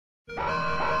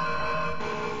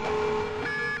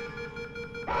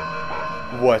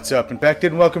What's up,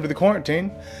 Infected, and welcome to the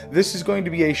Quarantine. This is going to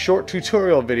be a short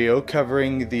tutorial video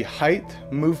covering the height,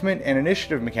 movement, and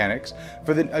initiative mechanics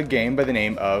for a game by the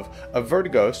name of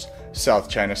Avertigos South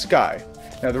China Sky.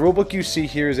 Now, the rulebook you see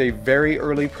here is a very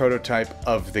early prototype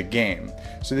of the game.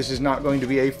 So this is not going to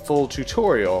be a full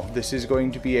tutorial. This is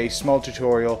going to be a small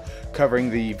tutorial covering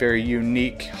the very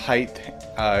unique height,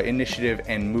 initiative,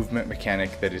 and movement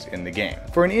mechanic that is in the game.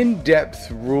 For an in-depth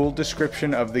rule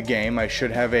description of the game, I should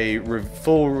have a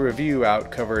full review out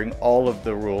covering all of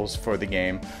the rules for the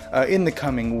game in the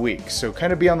coming weeks. So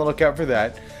kind of be on the lookout for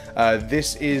that.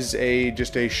 This is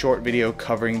just a short video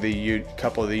covering the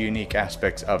couple of the unique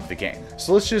aspects of the game.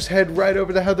 So let's just head right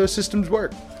over to how those systems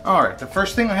work. Alright, the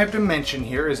first thing I have to mention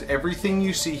here is everything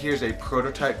you see here is a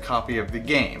prototype copy of the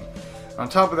game. On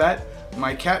top of that,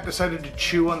 my cat decided to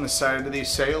chew on the side of these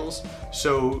sails,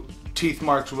 so teeth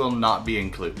marks will not be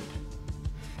included.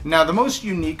 Now, the most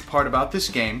unique part about this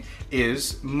game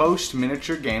is most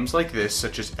miniature games like this,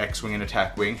 such as X-Wing and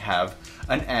Attack Wing, have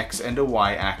an X and a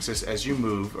Y axis as you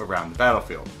move around the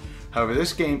battlefield. However,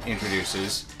 this game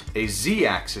introduces a Z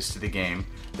axis to the game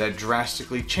that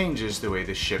drastically changes the way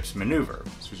the ships maneuver.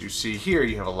 So as you see here,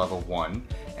 you have a level 1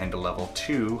 and a level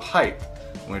 2 height,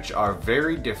 which are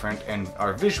very different and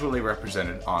are visually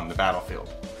represented on the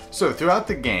battlefield. So throughout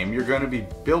the game, you're going to be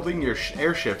building your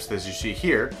airships as you see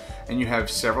here, and you have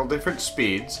several different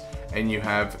speeds and you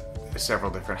have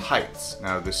several different heights.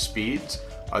 Now, the speeds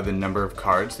are the number of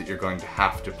cards that you're going to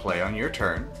have to play on your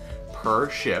turn per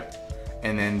ship,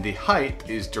 and then the height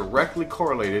is directly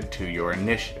correlated to your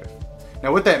initiative.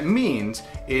 Now, what that means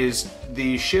is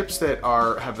the ships that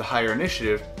have the higher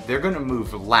initiative, they're going to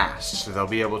move last, so they'll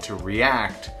be able to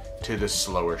react to the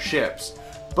slower ships.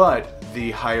 But the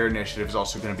higher initiative is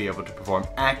also going to be able to perform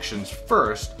actions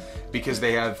first because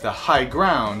they have the high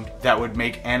ground that would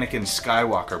make Anakin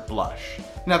Skywalker blush.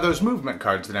 Now, those movement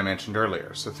cards that I mentioned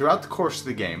earlier. So throughout the course of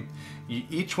the game,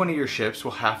 each one of your ships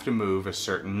will have to move a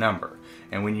certain number.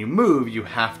 And when you move, you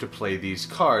have to play these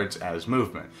cards as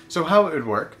movement. So how it would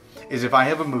work is if I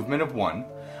have a movement of 1,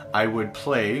 I would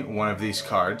play one of these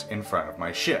cards in front of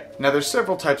my ship. Now, there's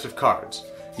several types of cards.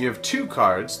 You have 2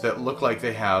 cards that look like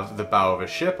they have the bow of a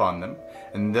ship on them,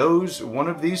 and one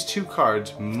of these 2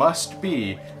 cards must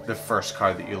be the first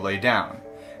card that you lay down.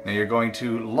 Now, you're going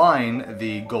to line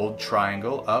the gold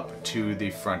triangle up to the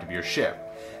front of your ship.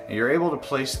 And you're able to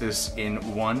place this in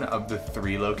one of the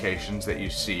 3 locations that you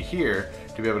see here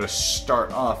to be able to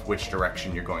start off which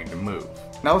direction you're going to move.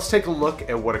 Now let's take a look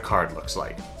at what a card looks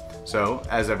like. So,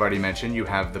 as I've already mentioned, you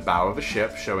have the bow of a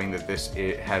ship showing that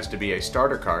it has to be a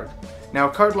starter card. Now,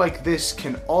 a card like this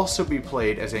can also be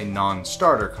played as a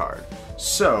non-starter card.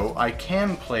 So, I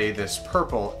can play this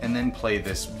purple and then play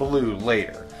this blue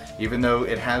later. Even though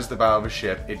it has the bow of a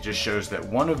ship, it just shows that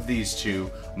one of these 2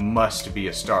 must be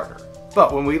a starter.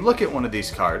 But when we look at one of these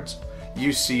cards,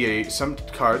 you see some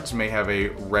cards may have a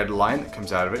red line that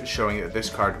comes out of it showing that this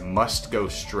card must go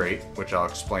straight, which I'll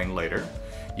explain later.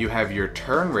 You have your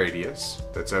turn radius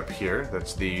that's up here,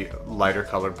 that's the lighter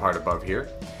colored part above here.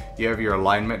 You have your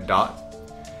alignment dot,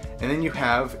 and then you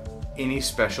have any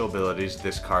special abilities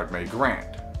this card may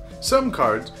grant. Some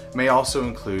cards may also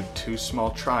include 2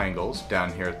 small triangles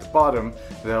down here at the bottom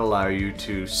that allow you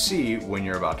to see when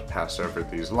you're about to pass over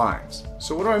these lines.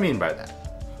 So what do I mean by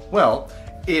that? Well,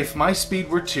 if my speed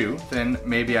were 2, then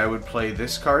maybe I would play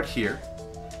this card here,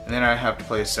 and then I have to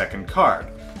play a second card.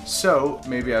 So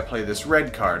maybe I play this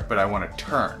red card, but I want to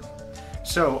turn.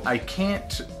 So I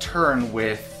can't turn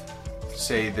with,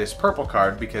 say, this purple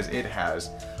card because it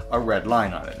has a red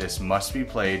line on it. This must be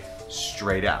played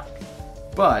straight out.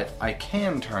 But I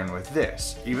can turn with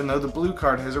this. Even though the blue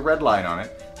card has a red line on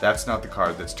it, that's not the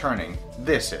card that's turning.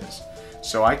 This is.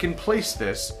 So I can place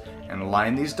this and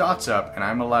line these dots up, and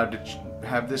I'm allowed to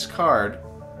have this card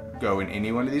go in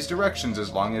any one of these directions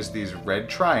as long as these red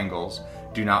triangles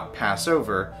do not pass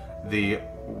over the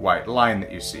white line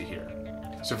that you see here.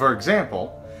 So for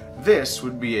example, this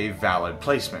would be a valid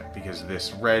placement because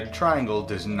this red triangle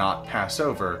does not pass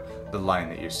over the line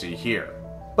that you see here.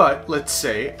 But let's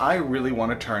say I really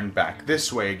want to turn back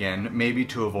this way again, maybe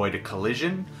to avoid a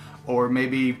collision, or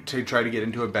maybe to try to get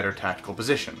into a better tactical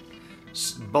position.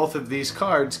 Both of these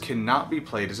cards cannot be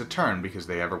played as a turn because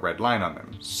they have a red line on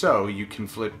them. So you can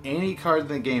flip any card in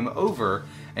the game over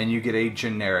and you get a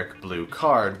generic blue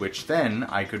card, which then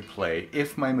I could play,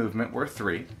 if my movement were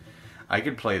 3, I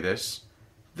could play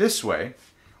this way,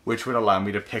 which would allow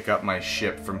me to pick up my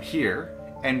ship from here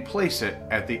and place it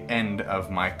at the end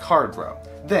of my card row.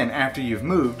 Then, after you've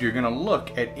moved, you're going to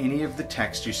look at any of the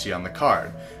text you see on the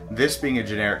card. This being a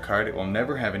generic card, it will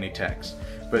never have any text,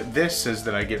 but this says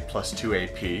that I get +2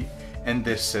 AP, and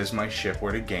this says my ship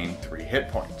were to gain 3 hit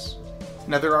points.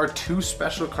 Now there are 2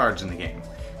 special cards in the game.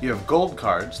 You have gold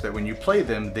cards that when you play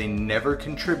them, they never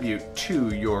contribute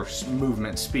to your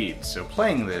movement speed, so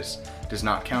playing this does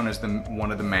not count as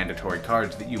one of the mandatory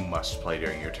cards that you must play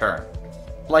during your turn.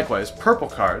 Likewise, purple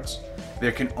cards,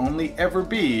 there can only ever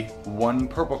be 1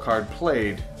 purple card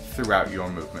played throughout your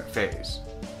movement phase.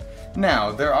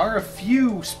 Now, there are a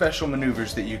few special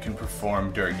maneuvers that you can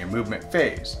perform during your movement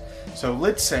phase. So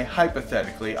let's say,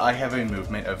 hypothetically, I have a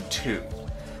movement of 2.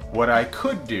 What I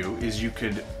could do is I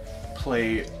could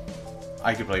play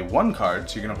 1 card,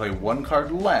 so you're going to play 1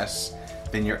 card less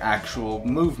than your actual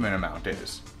movement amount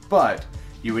is. But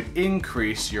you would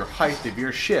increase your height of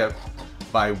your ship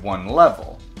by 1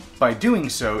 level. By doing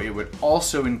so, it would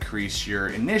also increase your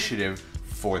initiative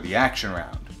for the action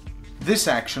round. This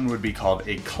action would be called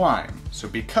a climb. So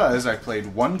because I played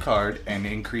 1 card and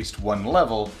increased 1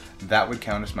 level, that would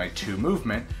count as my 2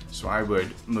 movement. So I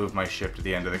would move my ship to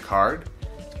the end of the card,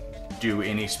 do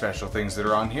any special things that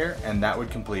are on here, and that would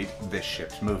complete this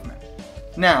ship's movement.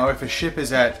 Now, if a ship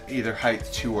is at either height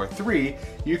 2 or 3,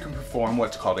 you can perform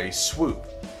what's called a swoop.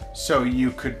 So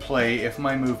you could play, if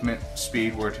my movement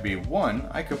speed were to be 1,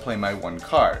 I could play my 1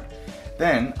 card.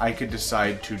 Then I could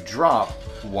decide to drop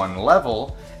 1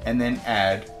 level and then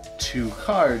add 2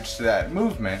 cards to that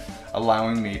movement,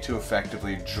 allowing me to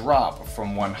effectively drop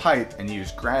from 1 height and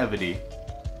use gravity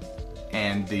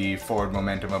and the forward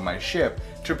momentum of my ship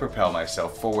to propel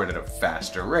myself forward at a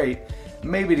faster rate,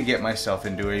 maybe to get myself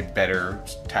into a better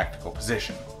tactical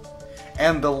position.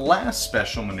 And the last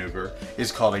special maneuver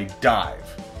is called a dive.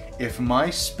 If my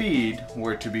speed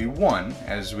were to be 1,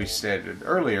 as we stated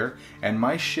earlier, and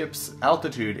my ship's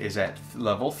altitude is at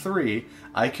level 3,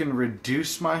 I can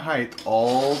reduce my height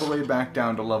all the way back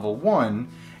down to level 1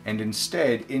 and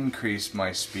instead increase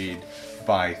my speed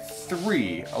by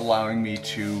 3, allowing me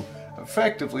to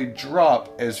effectively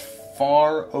drop as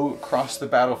far across the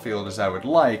battlefield as I would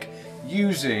like,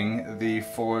 using the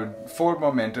forward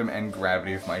momentum and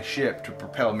gravity of my ship to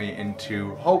propel me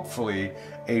into, hopefully,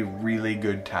 a really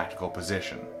good tactical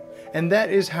position. And that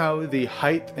is how the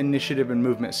height, initiative, and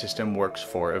movement system works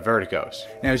for Avertigos.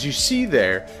 Now, as you see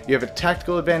there, you have a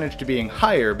tactical advantage to being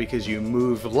higher because you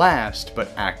move last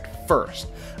but act first,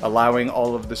 allowing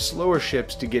all of the slower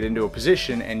ships to get into a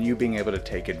position and you being able to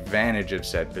take advantage of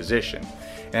said position.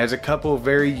 It has a couple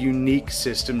very unique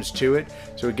systems to it,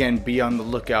 so again, be on the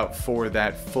lookout for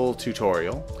that full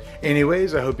tutorial.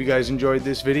 Anyways, I hope you guys enjoyed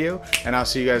this video, and I'll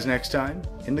see you guys next time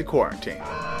in the quarantine.